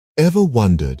Ever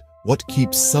wondered what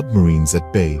keeps submarines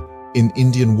at bay in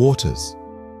Indian waters?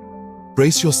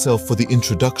 Brace yourself for the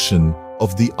introduction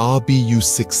of the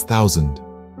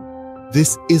RBU-6000.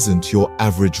 This isn't your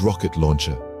average rocket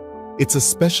launcher. It's a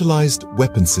specialized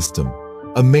weapon system,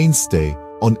 a mainstay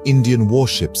on Indian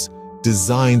warships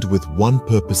designed with one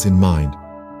purpose in mind: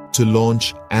 to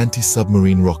launch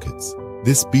anti-submarine rockets.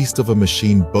 This beast of a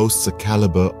machine boasts a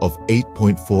caliber of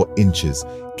 8.4 inches,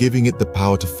 giving it the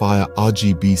power to fire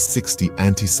RBU-60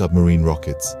 anti-submarine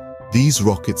rockets. These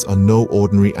rockets are no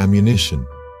ordinary ammunition.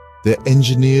 They're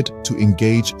engineered to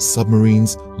engage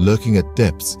submarines lurking at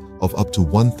depths of up to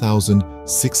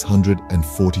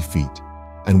 1,640 feet,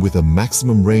 and with a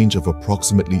maximum range of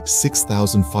approximately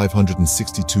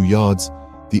 6,562 yards,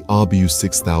 the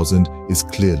RBU-6000 is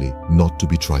clearly not to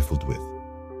be trifled with.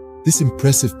 This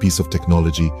impressive piece of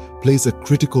technology plays a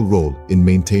critical role in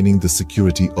maintaining the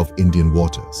security of Indian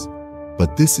waters.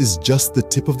 But this is just the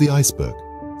tip of the iceberg.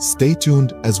 Stay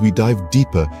tuned as we dive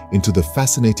deeper into the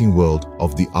fascinating world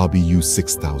of the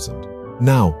RBU-6000.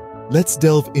 Now, let's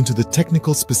delve into the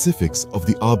technical specifics of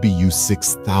the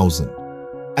RBU-6000.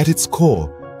 At its core,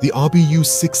 the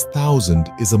RBU-6000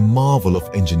 is a marvel of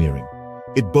engineering.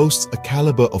 It boasts a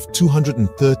caliber of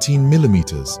 213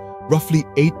 millimeters, roughly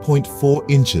 8.4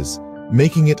 inches,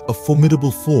 making it a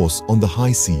formidable force on the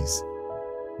high seas.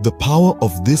 The power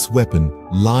of this weapon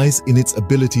lies in its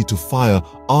ability to fire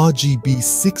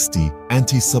RBU-60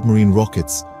 anti-submarine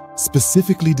rockets,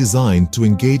 specifically designed to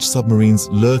engage submarines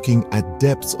lurking at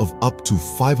depths of up to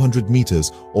 500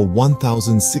 meters or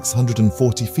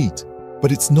 1,640 feet.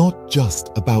 But it's not just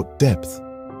about depth.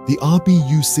 The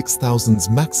RBU-6000's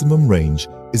maximum range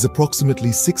is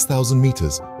approximately 6,000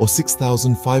 meters or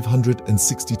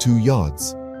 6,562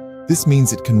 yards. This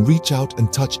means it can reach out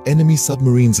and touch enemy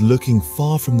submarines lurking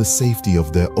far from the safety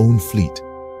of their own fleet.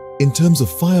 In terms of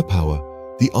firepower,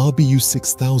 the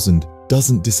RBU-6000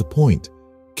 doesn't disappoint,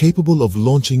 capable of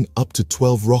launching up to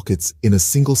 12 rockets in a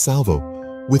single salvo,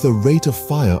 with a rate of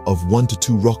fire of 1 to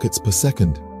 2 rockets per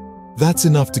second. That's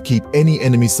enough to keep any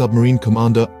enemy submarine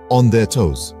commander on their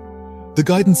toes. The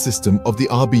guidance system of the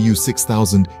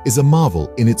RBU-6000 is a marvel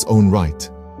in its own right.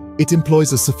 It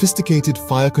employs a sophisticated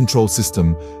fire control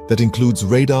system that includes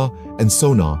radar and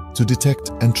sonar to detect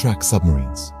and track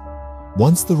submarines.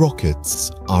 Once the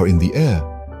rockets are in the air,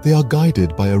 they are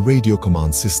guided by a radio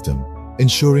command system,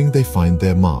 ensuring they find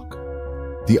their mark.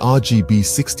 The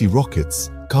RBU-60 rockets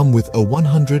come with a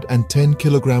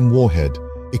 110-kilogram warhead,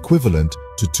 equivalent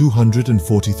to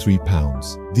 243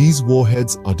 pounds. These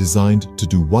warheads are designed to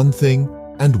do one thing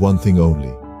and one thing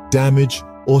only: damage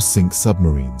or sink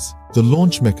submarines. The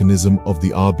launch mechanism of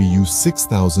the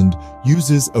RBU-6000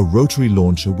 uses a rotary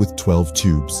launcher with 12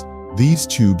 tubes. These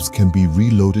tubes can be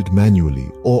reloaded manually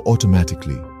or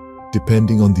automatically,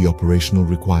 depending on the operational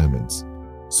requirements.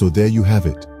 So there you have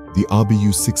it, the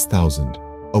RBU-6000,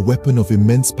 a weapon of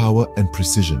immense power and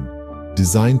precision,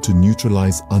 designed to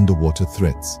neutralize underwater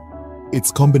threats. Its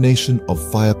combination of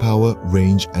firepower,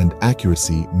 range, and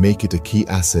accuracy make it a key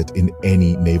asset in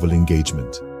any naval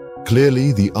engagement.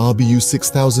 Clearly, the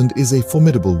RBU-6000 is a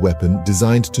formidable weapon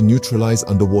designed to neutralize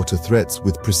underwater threats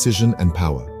with precision and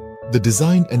power. The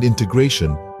design and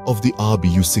integration of the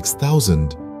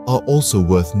RBU-6000 are also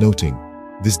worth noting.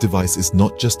 This device is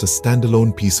not just a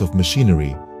standalone piece of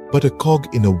machinery, but a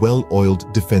cog in a well-oiled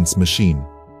defense machine.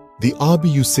 The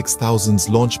RBU-6000's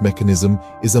launch mechanism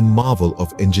is a marvel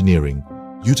of engineering,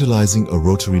 utilizing a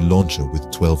rotary launcher with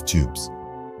 12 tubes.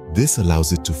 This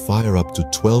allows it to fire up to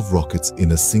 12 rockets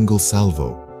in a single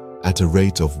salvo at a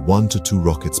rate of 1 to 2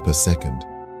 rockets per second.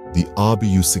 The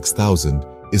RBU-6000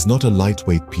 is not a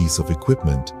lightweight piece of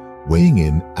equipment, weighing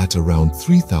in at around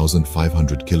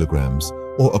 3,500 kilograms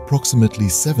or approximately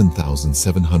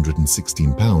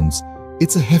 7,716 pounds.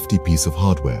 It's a hefty piece of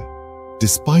hardware.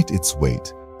 Despite its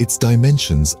weight, its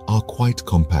dimensions are quite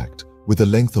compact, with a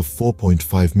length of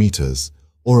 4.5 meters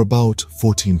or about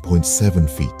 14.7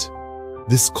 feet.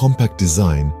 This compact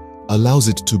design allows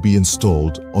it to be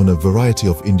installed on a variety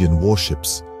of Indian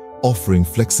warships, offering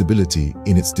flexibility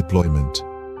in its deployment.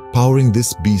 Powering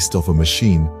this beast of a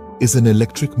machine is an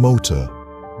electric motor,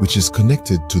 which is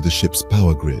connected to the ship's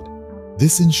power grid.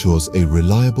 This ensures a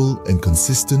reliable and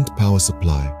consistent power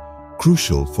supply,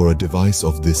 crucial for a device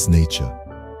of this nature.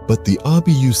 But the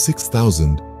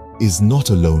RBU-6000 is not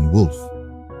a lone wolf.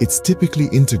 It's typically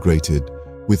integrated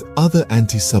with other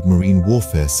anti-submarine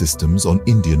warfare systems on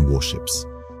Indian warships.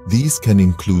 These can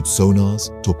include sonars,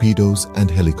 torpedoes,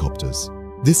 and helicopters.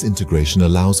 This integration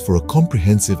allows for a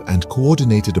comprehensive and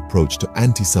coordinated approach to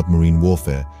anti-submarine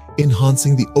warfare,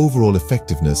 enhancing the overall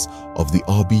effectiveness of the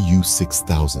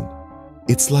RBU-6000.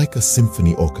 It's like a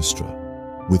symphony orchestra.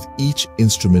 with each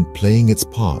instrument playing its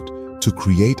part to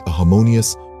create a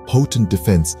harmonious, potent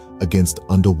defense against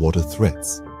underwater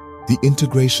threats. The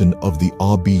integration of the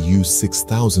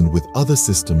RBU-6000 with other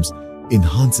systems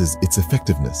enhances its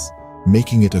effectiveness,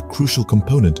 making it a crucial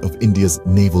component of India's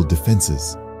naval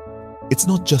defenses. It's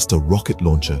not just a rocket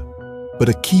launcher, but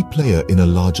a key player in a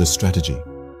larger strategy,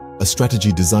 a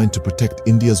strategy designed to protect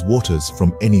India's waters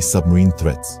from any submarine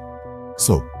threats.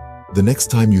 So, the next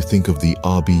time you think of the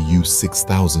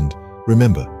RBU-6000,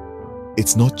 remember,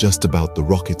 it's not just about the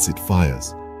rockets it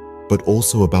fires, but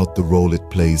also about the role it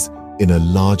plays in a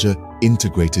larger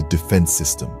integrated defense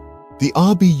system. The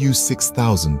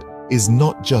RBU-6000 is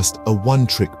not just a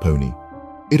one-trick pony.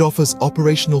 It offers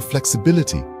operational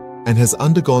flexibility and has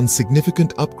undergone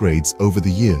significant upgrades over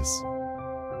the years.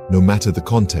 No matter the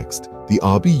context, the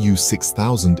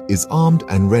RBU-6000 is armed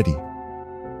and ready.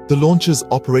 The launcher's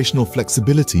operational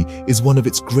flexibility is one of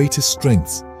its greatest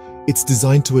strengths. It's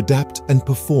designed to adapt and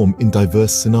perform in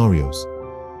diverse scenarios.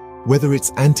 Whether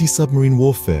it's anti-submarine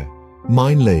warfare,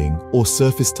 mine-laying, or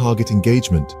surface target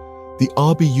engagement, the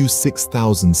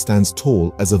RBU-6000 stands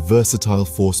tall as a versatile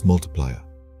force multiplier.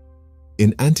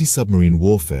 In anti-submarine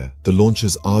warfare, the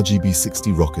launcher's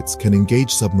RBU-60 rockets can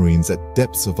engage submarines at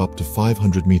depths of up to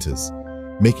 500 meters,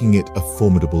 making it a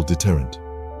formidable deterrent.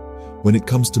 When it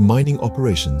comes to mining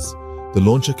operations, the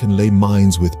launcher can lay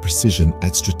mines with precision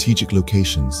at strategic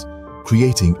locations,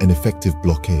 creating an effective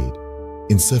blockade.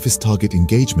 In surface target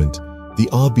engagement, the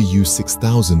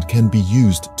RBU-6000 can be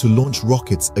used to launch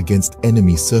rockets against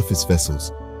enemy surface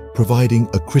vessels, providing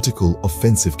a critical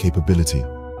offensive capability.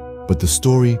 But the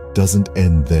story doesn't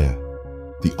end there.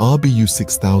 The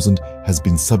RBU-6000 has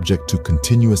been subject to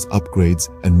continuous upgrades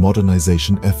and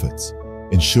modernization efforts,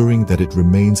 ensuring that it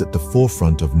remains at the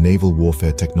forefront of naval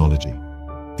warfare technology.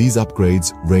 These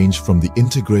upgrades range from the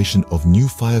integration of new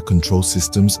fire control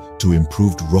systems to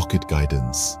improved rocket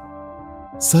guidance.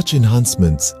 Such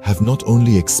enhancements have not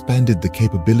only expanded the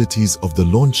capabilities of the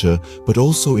launcher, but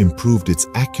also improved its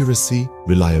accuracy,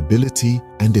 reliability,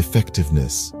 and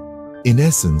effectiveness. In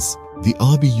essence, the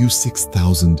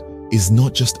RBU-6000 is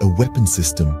not just a weapon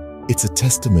system, it's a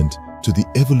testament to the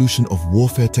evolution of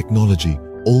warfare technology,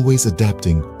 always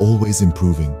adapting, always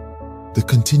improving. The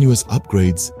continuous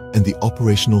upgrades and the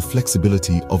operational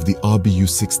flexibility of the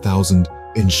RBU-6000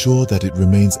 ensure that it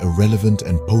remains a relevant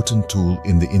and potent tool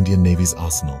in the Indian Navy's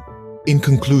arsenal. In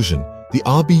conclusion, the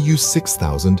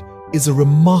RBU-6000 is a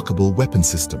remarkable weapon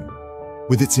system.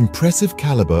 With its impressive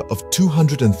caliber of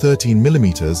 213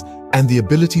 millimeters and the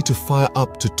ability to fire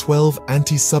up to 12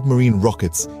 anti-submarine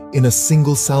rockets in a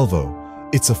single salvo,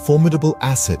 it's a formidable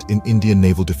asset in Indian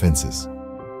naval defenses.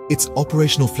 Its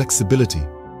operational flexibility,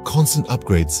 constant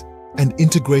upgrades, and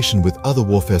integration with other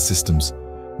warfare systems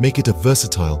make it a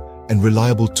versatile and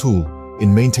reliable tool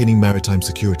in maintaining maritime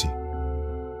security.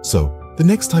 So, the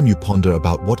next time you ponder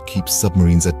about what keeps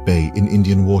submarines at bay in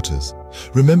Indian waters,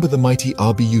 remember the mighty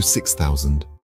RBU-6000.